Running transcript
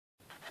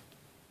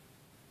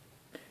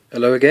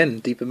Hello again,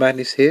 Deeper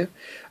Madness here.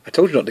 I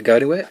told you not to go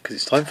anywhere because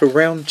it's time for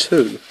round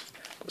 2.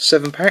 Got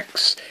 7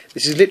 packs.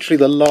 This is literally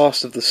the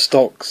last of the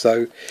stock,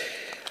 so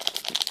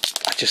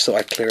I just thought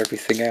I'd clear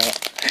everything out.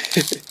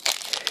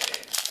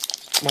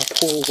 My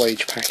poor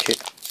wage packet.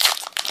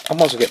 I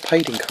might as well get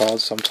paid in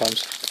cards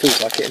sometimes.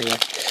 Feels like it anyway.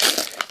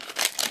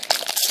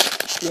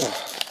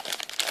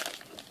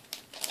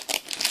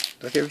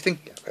 Did I get everything?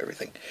 Yeah, I got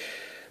everything.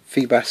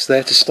 Feebas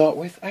there to start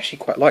with. I actually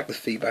quite like the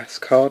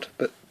Feebas card,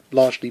 but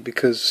largely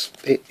because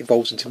it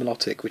evolves into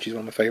Melodic, which is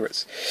one of my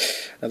favourites.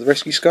 Now the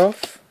Rescue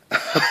Scarf,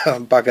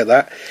 bugger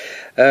that.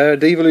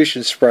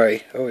 Devolution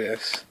Spray, oh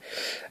yes.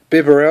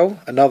 Bibarel,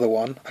 another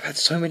one. I've had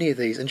so many of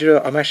these, and do you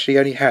know, I've actually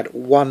only had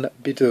one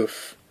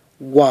Bidoof.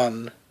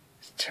 One.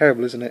 It's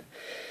terrible, isn't it?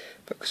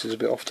 Focus is a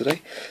bit off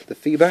today. The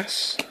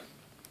Feebas,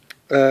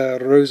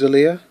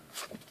 Rosalia,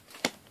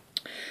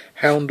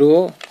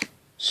 Houndour,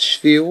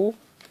 Sphere,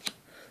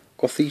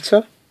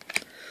 Gothita.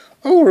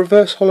 Oh,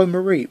 Reverse Hollow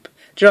Mareep.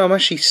 Do you know, I'm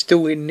actually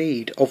still in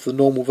need of the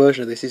normal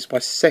version of this. This is my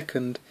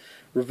second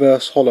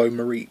Reverse Hollow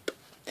Mareep.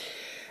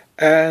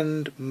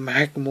 And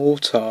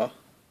Magmortar.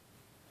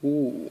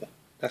 Ooh,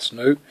 that's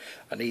new.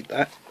 I need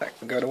that. That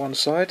can go to one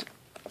side.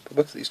 I'll put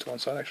both of these to one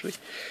side, actually.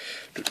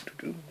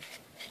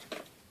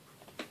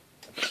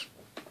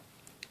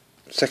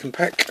 Second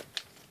pack.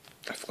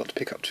 I forgot to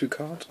pick up 2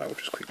 cards. I will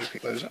just quickly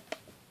pick those up.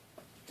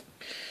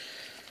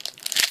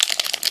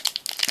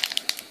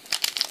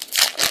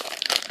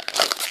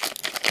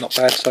 Not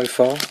bad so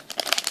far.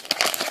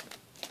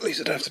 At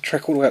least I don't have to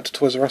trek all the way out to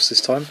Toys R Us this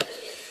time.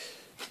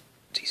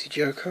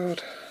 TCGO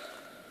card.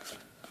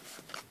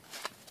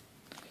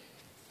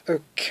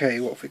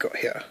 Okay, what have we got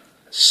here?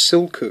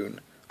 Silcoon.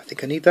 I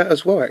think I need that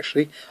as well,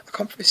 actually. I can't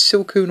remember if it's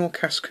Silcoon or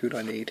Cascoon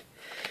I need.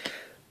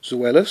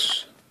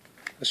 Zoelis.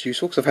 That's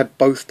useful because I've had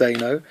both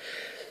Dano.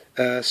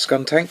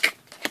 Skuntank.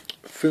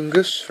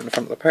 Fungus from the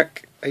front of the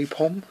pack.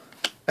 Apom.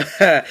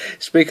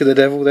 Speak of the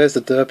devil, there's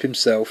the derp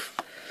himself.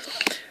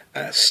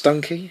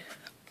 Stunky.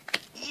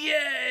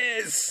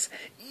 Yes!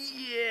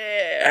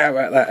 Yeah! How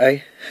about that,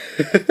 eh?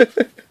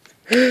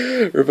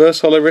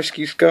 Reverse Hollow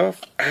Rescue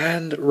Scarf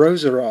and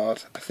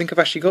Roserard. I think I've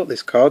actually got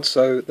this card,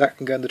 so that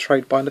can go in the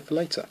trade binder for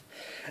later.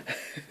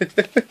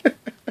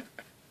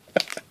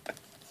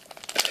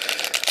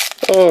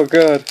 Oh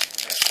god.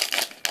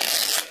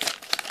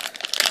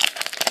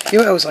 You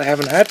know what else I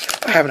haven't had?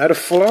 I haven't had a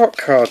full art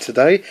card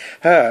today.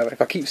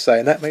 If I keep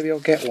saying that, maybe I'll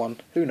get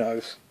one. Who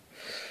knows?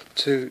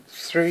 2,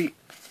 3...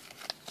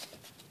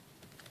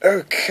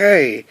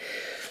 Okay,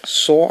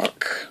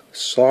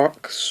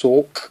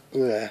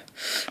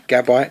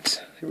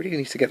 Gabite. I really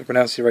need to get the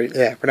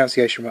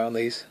pronunciation right on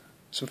these.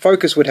 Some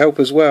focus would help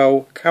as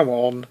well. Come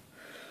on.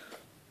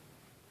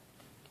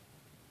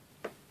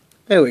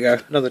 There we go.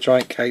 Another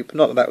giant cape.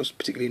 Not that that was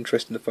particularly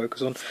interesting to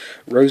focus on.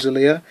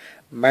 Rosalia,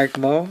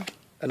 Magmar,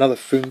 another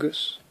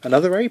Fungus,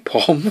 another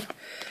Apom,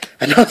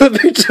 another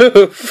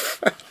Bidoof,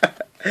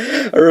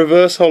 a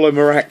Reverse Hollow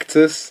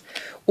Maractus.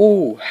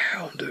 Ooh,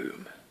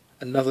 Houndoom.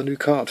 Another new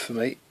card for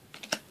me.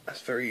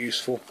 That's very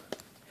useful.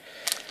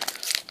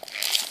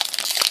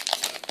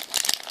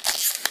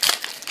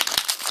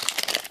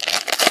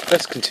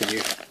 Let's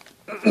continue.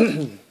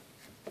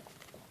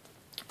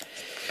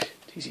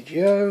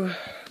 TCGO.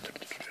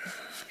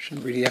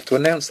 Shouldn't really have to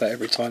announce that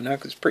every time now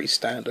because it's pretty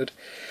standard.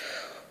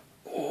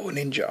 Oh,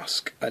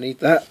 Ninjask. I need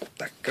that.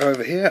 That can go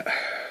over here.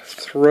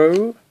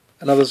 Throw.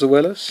 Another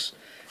Zoelis.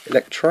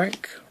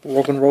 Electrak.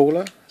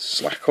 Roggenroller.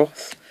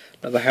 Slackoth.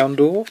 Another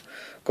Houndour.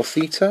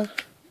 Gothita.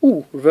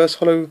 Ooh, Reverse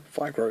Hollow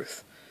Fire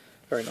Growth.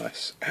 Very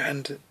nice.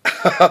 And,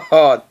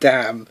 oh,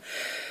 damn.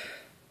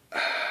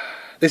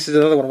 This is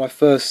another one of my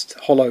first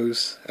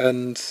hollows,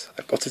 and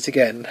I've got it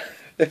again.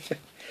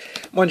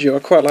 Mind you, I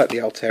quite like the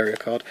Altaria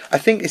card. I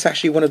think it's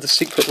actually one of the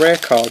secret rare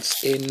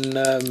cards in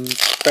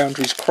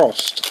Boundaries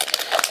Crossed,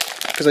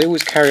 because they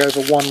always carry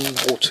over 1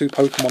 or 2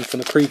 Pokemon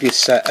from the previous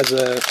set as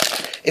a...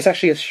 It's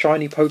actually a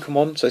shiny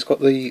Pokemon, so it's got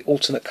the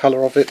alternate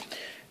colour of it.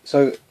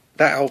 So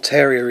that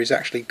Altaria is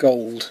actually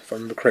gold, if I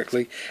remember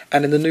correctly.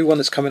 And in the new one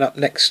that's coming up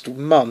next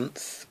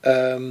month,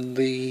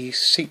 the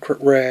secret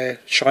rare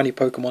shiny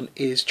Pokemon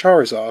is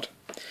Charizard.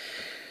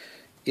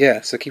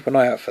 Yeah, so keep an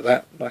eye out for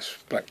that. Nice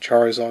black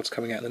Charizard's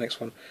coming out in the next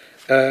one.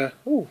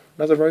 Ooh,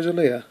 another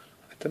Rosalia.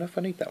 I don't know if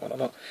I need that one or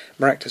not.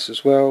 Maractus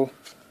as well.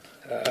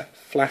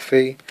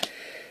 Flaffy.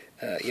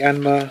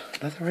 Yanma.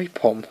 Another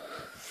Apom.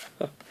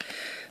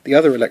 The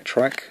other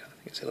Electrak. I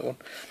think it's the other one.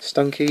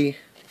 Stunky.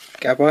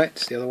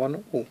 Gabite. The other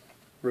one. Ooh.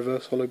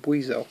 Reverse Hollow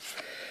Buizel.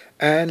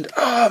 And,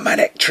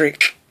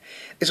 Manectric!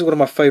 This is one of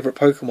my favourite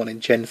Pokemon in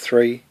Gen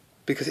 3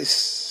 because it's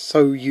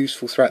so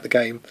useful throughout the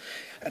game.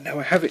 And now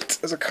I have it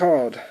as a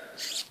card.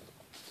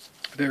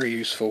 Very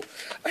useful.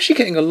 Actually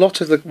getting a lot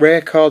of the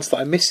rare cards that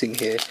I'm missing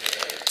here.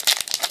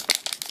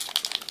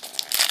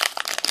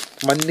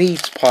 My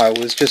needs pile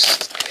was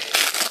just...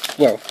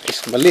 Well,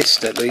 my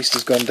list at least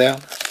has gone down.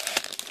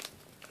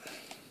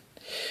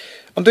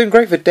 I'm doing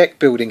great for deck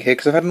building here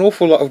because I've had an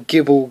awful lot of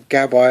Gibble,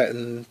 Gabite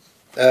and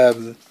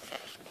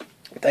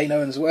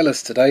Dano and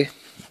Zoelis today.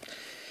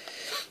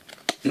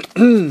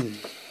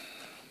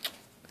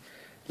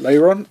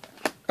 Later on,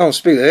 oh,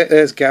 speak of it,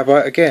 there's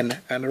Gabite again,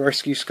 and a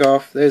rescue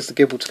scarf. There's the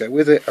Gibble to go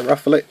with it, a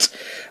Rufflet,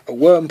 a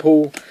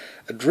Wormpool,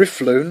 a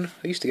Drifloon.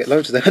 I used to get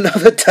loads of them.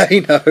 Another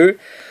Dano.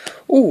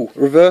 Ooh,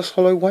 reverse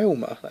hollow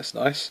Whalmer. That's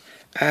nice.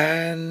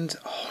 And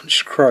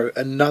Honchkrow,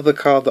 another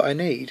card that I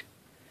need.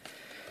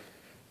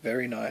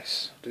 Very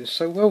nice. Doing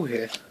so well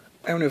here.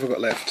 How many have I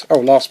got left? Oh,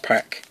 last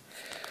pack.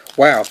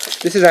 Wow,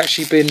 this has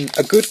actually been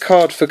a good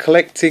card for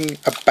collecting,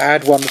 a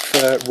bad one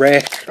for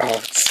rare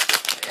cards.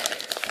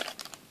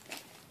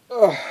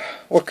 Oh,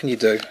 what can you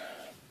do?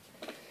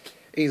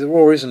 Either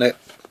or, isn't it?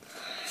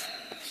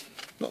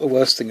 Not the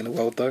worst thing in the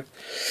world, though.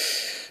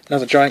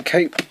 Another Giant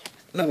Cape,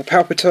 another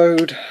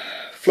Palpitoad,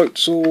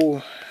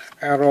 Floatzel,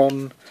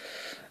 Aron,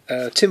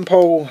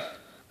 Timpole,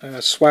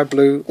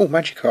 Swablu, oh,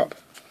 Magikarp,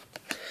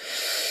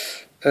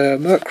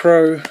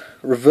 Murkrow,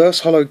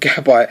 reverse hollow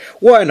Gabite.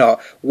 Why not?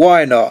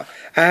 Why not?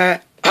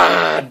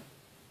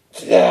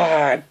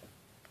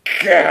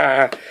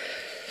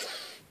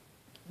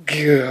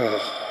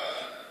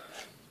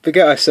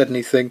 Forget I said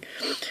anything.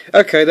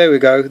 Okay, there we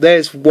go.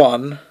 There's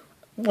one.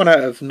 1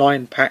 out of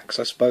 9 packs,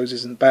 I suppose,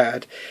 isn't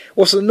bad.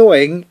 What's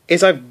annoying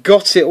is I've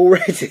got it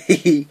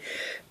already.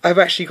 I've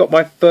actually got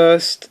my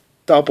first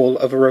double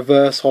of a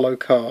reverse hollow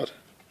card.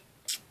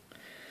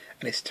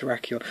 And it's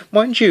Terrakion.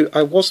 Mind you,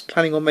 I was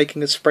planning on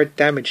making a spread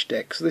damage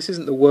deck, so this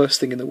isn't the worst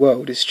thing in the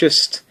world. It's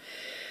just...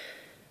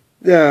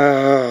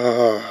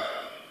 mind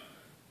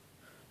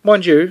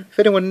you, if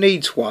anyone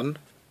needs one,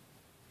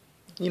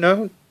 you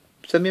know,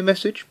 send me a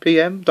message,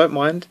 PM, don't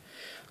mind.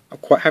 I'm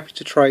quite happy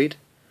to trade.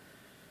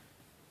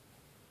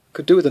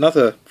 Could do with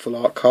another full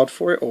art card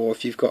for it, or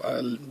if you've got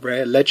a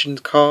rare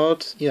legend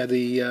card, you know,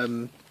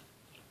 the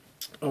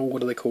oh,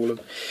 what do they call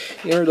them?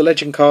 You know, the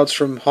legend cards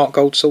from Heart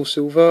Gold, Soul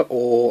Silver,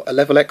 or a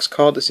level X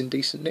card that's in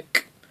decent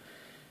nick.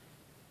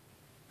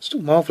 I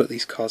still marvel at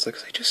these cards though,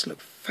 because they just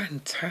look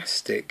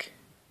fantastic.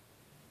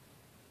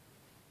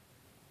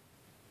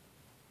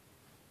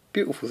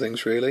 Beautiful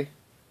things, really.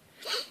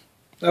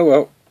 Oh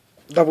well,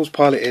 doubles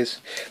pile it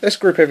is. Let's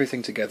group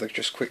everything together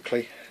just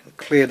quickly and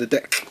clear the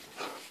deck.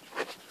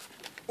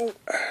 Ooh.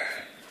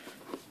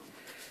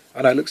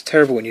 I know it looks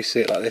terrible when you see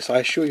it like this. I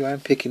assure you I am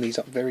picking these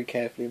up very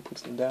carefully and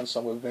putting them down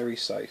somewhere very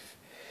safe.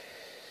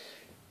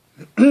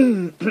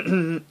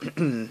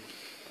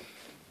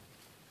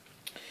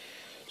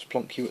 Just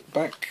plonk you at the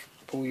back,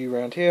 pull you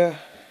around here,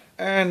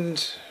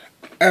 and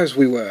as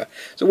we were.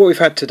 So what we've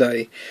had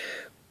today,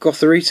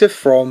 Gothorita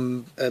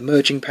from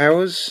Emerging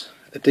Powers,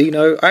 a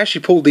Dino. I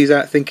actually pulled these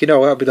out thinking,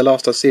 oh, that'll be the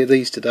last I see of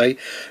these today.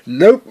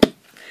 Nope.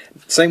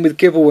 Same with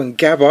Gibble and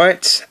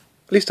Gabite.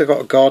 At least I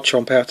got a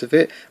Garchomp out of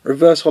it.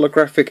 Reverse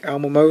holographic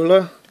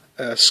Almamola.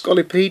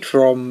 Scolipede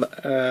from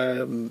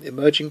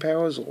Emerging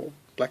Powers, or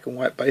Black and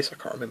White base, I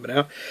can't remember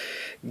now.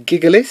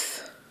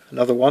 Gigalith,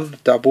 another one,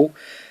 double.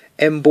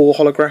 Emboar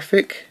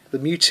holographic. The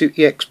Mewtwo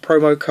EX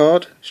promo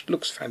card, which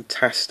looks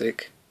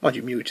fantastic. Mind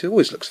you, Mewtwo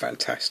always looks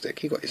fantastic.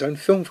 He got his own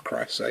film, for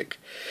Christ's sake.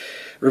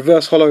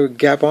 Reverse hollow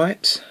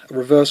Gabite. A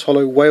reverse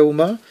hollow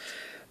Whalmer.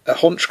 A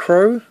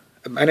Honchkrow.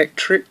 A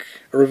Manectric,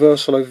 a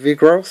reverse hollow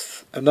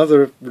Vigoroth,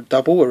 another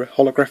double, a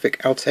holographic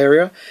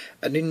Altaria,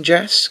 a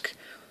Ninjask,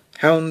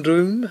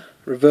 Houndoom,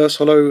 reverse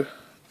hollow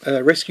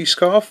Rescue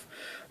Scarf,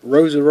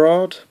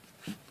 Roserad,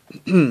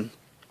 a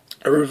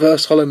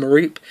reverse hollow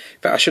Mareep.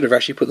 In fact, I should have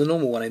actually put the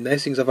normal one in there,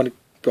 since I've only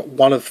got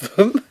one of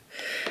them.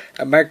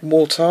 A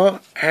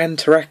Magmortar, and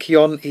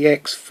Terrakion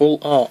EX Full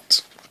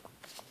Art.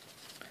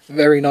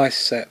 Very nice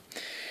set.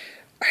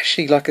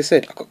 Actually, like I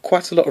said, I've got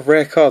quite a lot of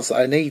rare cards that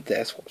I need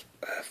there. So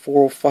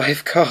 4 or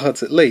 5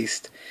 cards at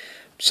least.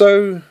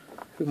 So,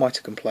 who am I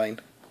to complain?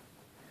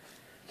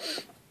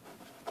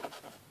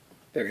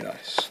 Very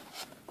nice.